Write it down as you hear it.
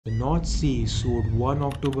The North Sea soared one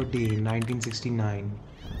October day in 1969,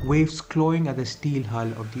 waves clawing at the steel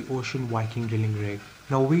hull of the Ocean Viking drilling rig.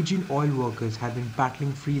 Norwegian oil workers had been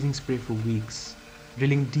battling freezing spray for weeks,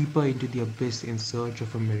 drilling deeper into the abyss in search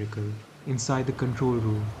of a miracle. Inside the control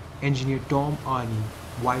room, engineer Tom Arney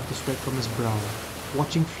wiped the sweat from his brow,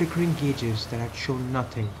 watching flickering gauges that had shown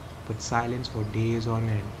nothing but silence for days on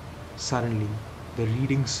end. Suddenly, the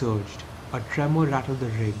reading surged, a tremor rattled the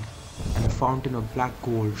rig, and a fountain of black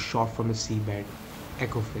gold shot from the seabed.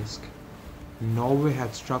 Ekofisk. Norway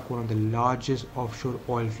had struck one of the largest offshore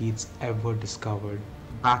oil fields ever discovered.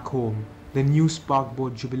 Back home, the news sparked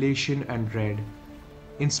both jubilation and dread.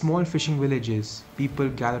 In small fishing villages, people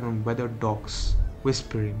gathered on weathered docks,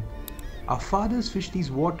 whispering, "Our fathers fished these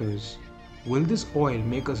waters. Will this oil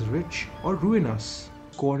make us rich or ruin us?"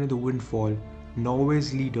 Scorning the windfall,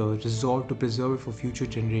 Norway's leader resolved to preserve it for future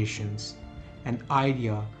generations. An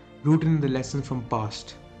idea rooted in the lessons from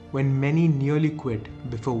past, when many nearly quit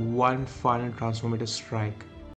before one final transformative strike.